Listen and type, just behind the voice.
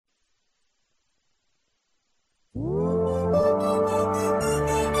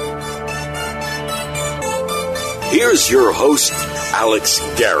here's your host, Alex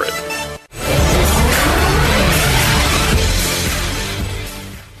Garrett.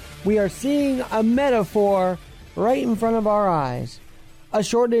 We are seeing a metaphor right in front of our eyes. A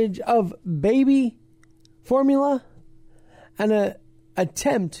shortage of baby formula and an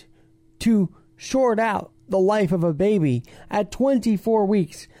attempt to short out the life of a baby at 24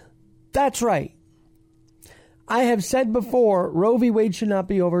 weeks. That's right. I have said before, Roe v. Wade should not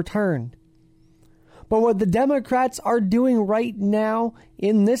be overturned. But what the Democrats are doing right now,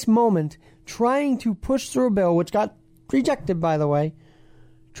 in this moment, trying to push through a bill, which got rejected, by the way,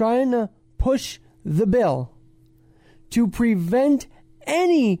 trying to push the bill to prevent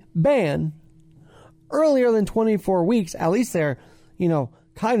any ban earlier than 24 weeks. At least they're,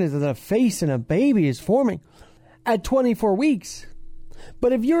 cognizant that the face in a baby is forming at 24 weeks.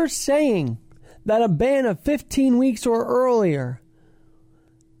 But if you're saying that a ban of 15 weeks or earlier,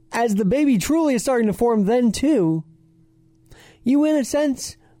 as the baby truly is starting to form then too, you in a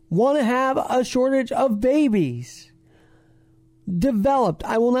sense want to have a shortage of babies. Developed,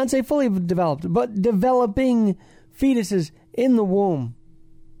 I will not say fully developed, but developing fetuses in the womb.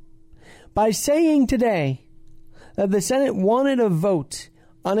 By saying today that the Senate wanted a vote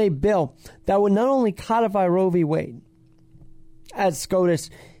on a bill that would not only codify Roe v. Wade, as SCOTUS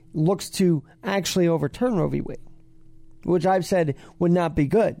looks to actually overturn Roe v. Wade, which I've said would not be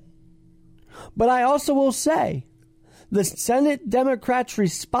good. But I also will say the Senate Democrats'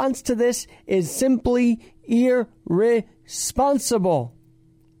 response to this is simply irresponsible.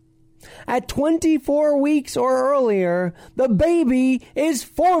 At 24 weeks or earlier, the baby is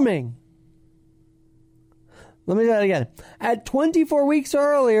forming. Let me say that again. At 24 weeks or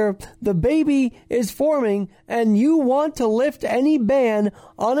earlier, the baby is forming, and you want to lift any ban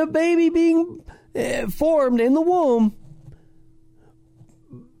on a baby being formed in the womb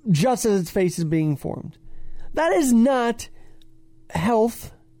just as its face is being formed. That is not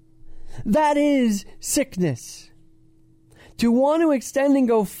health. That is sickness. To want to extend and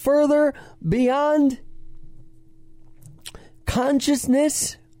go further beyond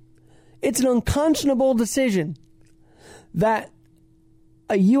consciousness, it's an unconscionable decision that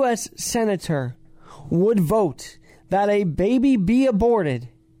a U.S. senator would vote that a baby be aborted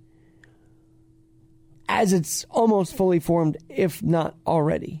as it's almost fully formed, if not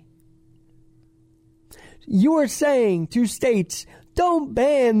already. You are saying to states, don't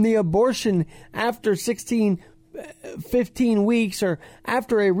ban the abortion after 15 weeks or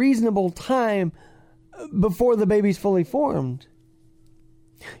after a reasonable time before the baby's fully formed.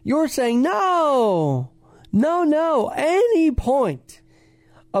 You're saying, no, any point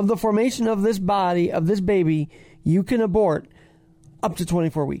of the formation of this body, of this baby, you can abort up to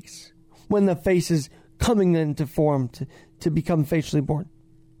 24 weeks when the face is coming into form to become facially born.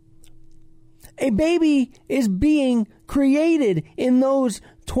 A baby is being created in those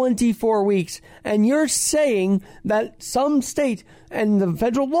 24 weeks. And you're saying that some state and the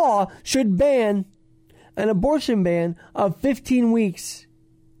federal law should ban an abortion ban of 15 weeks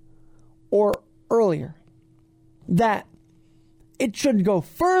or earlier. That it should go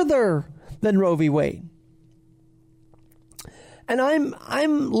further than Roe v. Wade. And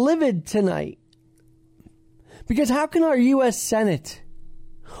I'm livid tonight. Because how can our U.S. Senate,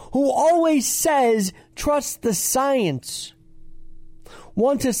 who always says trust the science,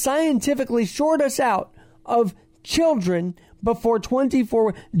 want to scientifically short us out of children before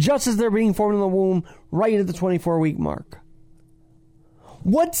 24, just as they're being formed in the womb right at the 24-week mark?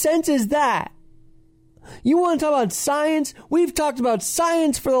 What sense is that? You want to talk about science? We've talked about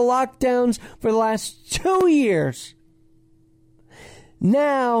science for the lockdowns for the last 2 years.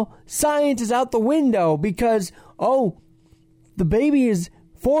 Now, science is out the window because, the baby is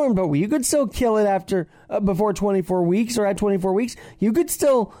formed, but you could still kill it after before 24 weeks or at 24 weeks. You could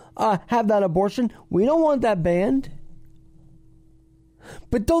still have that abortion. We don't want that banned.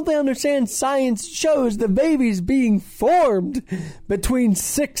 But don't they understand science shows the baby's being formed between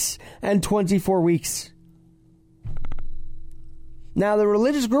 6 and 24 weeks? Now, the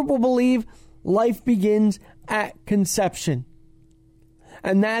religious group will believe life begins at conception.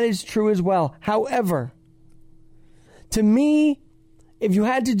 And that is true as well. However, to me, if you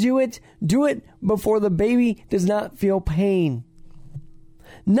had to do it before the baby does not feel pain.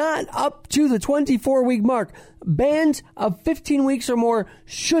 Not up to the 24-week mark. Bans of 15 weeks or more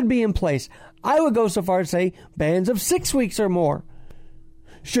should be in place. I would go so far as to say bans of 6 weeks or more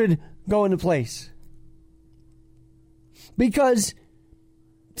should go into place. Because,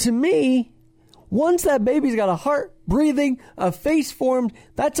 to me, once that baby's got a heart, breathing, a face formed,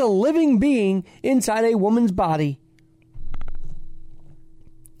 that's a living being inside a woman's body.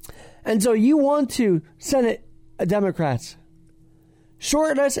 And so you want to, Senate Democrats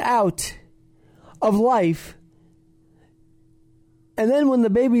short us out of life, and then when the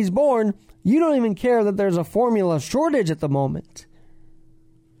baby's born, you don't even care that there's a formula shortage at the moment.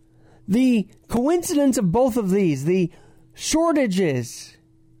 The coincidence of both of these, the shortages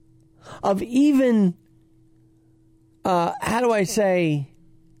of even,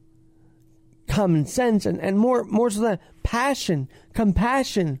 common sense and more so than passion,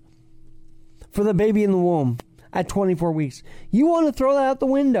 compassion for the baby in the womb at 24 weeks. You want to throw that out the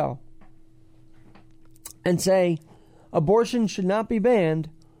window and say abortion should not be banned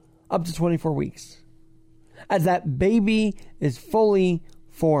up to 24 weeks as that baby is fully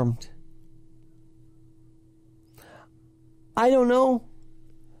formed. I don't know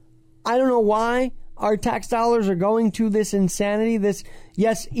why our tax dollars are going to this insanity, this,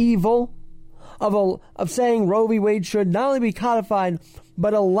 yes, evil of saying Roe v. Wade should not only be codified,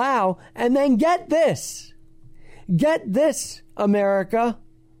 but allow, and then get this, America.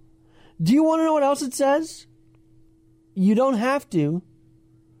 Do you want to know what else it says? You don't have to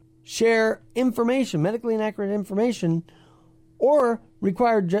share information, medically inaccurate information, or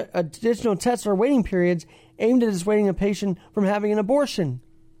require additional tests or waiting periods aimed at dissuading a patient from having an abortion.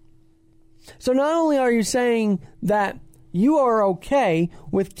 So not only are you saying that you are okay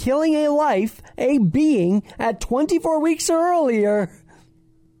with killing a life, a being, at 24 weeks or earlier,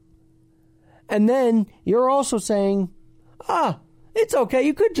 and then you're also saying, it's okay,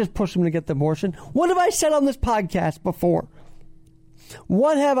 you could just push them to get the abortion. What have I said on this podcast before?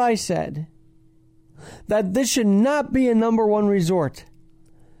 What have I said? That this should not be a number one resort.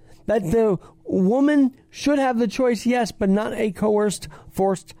 That the woman should have the choice, yes, but not a coerced,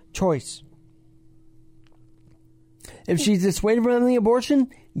 forced choice. If she's dissuaded from the abortion,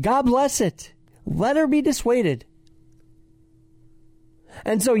 God bless it. Let her be dissuaded.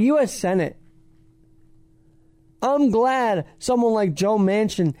 And so, U.S. Senate, I'm glad someone like Joe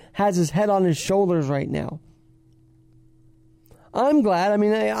Manchin has his head on his shoulders right now. I'm glad. I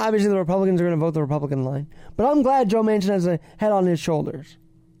mean, obviously the Republicans are going to vote the Republican line. But I'm glad Joe Manchin has a head on his shoulders.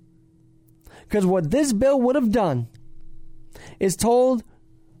 Because what this bill would have done is told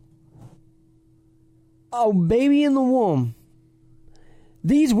a baby in the womb,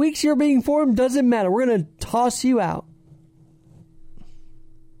 these weeks you're being formed doesn't matter. We're going to toss you out.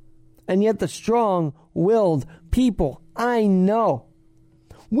 And yet the strong-willed people I know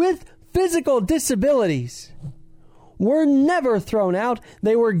with physical disabilities were never thrown out.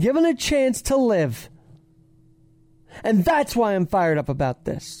 They were given a chance to live. And that's why I'm fired up about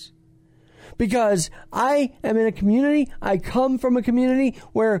this. Because I am in a community, I come from a community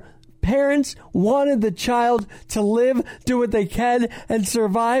where parents wanted the child to live, do what they can, and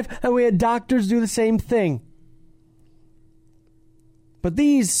survive, and we had doctors do the same thing. But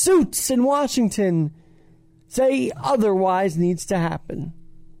these suits in Washington say otherwise needs to happen.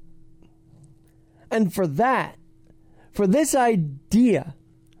 And for that, for this idea,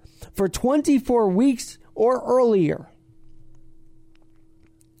 for 24 weeks or earlier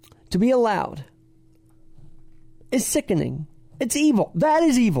to be allowed, is sickening. It's evil. That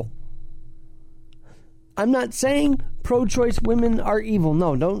is evil. I'm not saying pro-choice women are evil.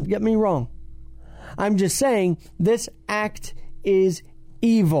 No, don't get me wrong. I'm just saying this act is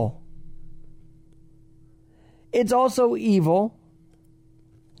evil. It's also evil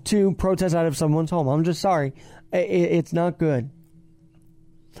to protest out of someone's home. I'm just sorry. It's not good.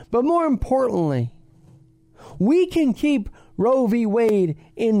 But more importantly, we can keep Roe v. Wade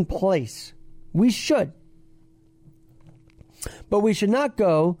in place. We should. But we should not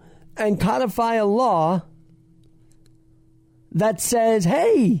go and codify a law that says,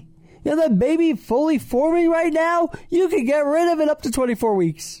 hey, you know that baby fully forming right now? You can get rid of it up to 24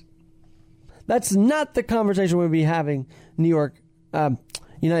 weeks. That's not the conversation we'll be having, New York,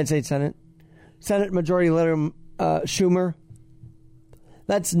 United States Senate. Senate Majority Leader Schumer.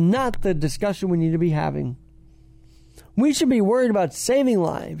 That's not the discussion we need to be having. We should be worried about saving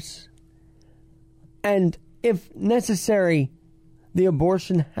lives. And if necessary, the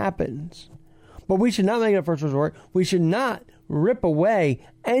abortion happens. But we should not make it a first resort. We should not rip away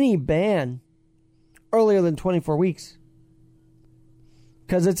any ban earlier than 24 weeks.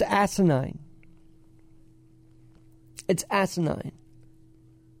 Because it's asinine. It's asinine.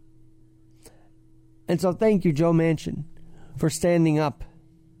 And so thank you, Joe Manchin, for standing up.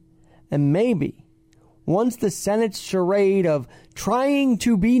 And maybe, once the Senate's charade of trying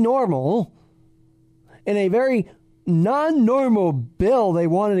to be normal in a very non-normal bill they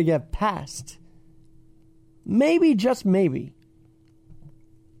wanted to get passed, maybe, just maybe,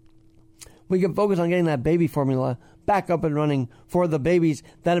 we can focus on getting that baby formula back up and running for the babies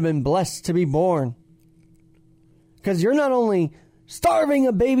that have been blessed to be born. Because you're not only starving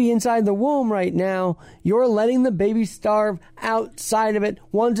a baby inside the womb right now, you're letting the baby starve outside of it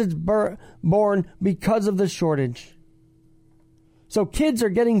once it's born because of the shortage. So kids are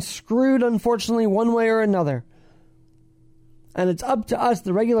getting screwed, unfortunately, one way or another. And it's up to us,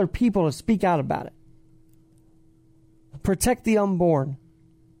 the regular people, to speak out about it. Protect the unborn.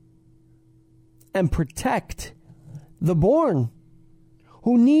 And protect the born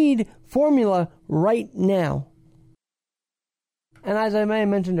who need formula right now. And as I may have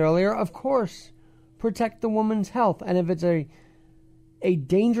mentioned earlier, of course, protect the woman's health. And if it's a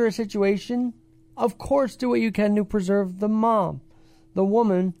dangerous situation, of course, do what you can to preserve the mom, the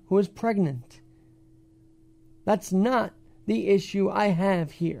woman who is pregnant. That's not the issue I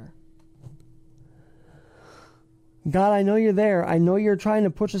have here. God, I know you're there. I know you're trying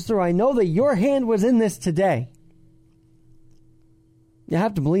to push us through. I know that your hand was in this today. You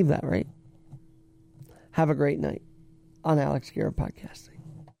have to believe that, right? Have a great night on Alex Garrett Podcasting.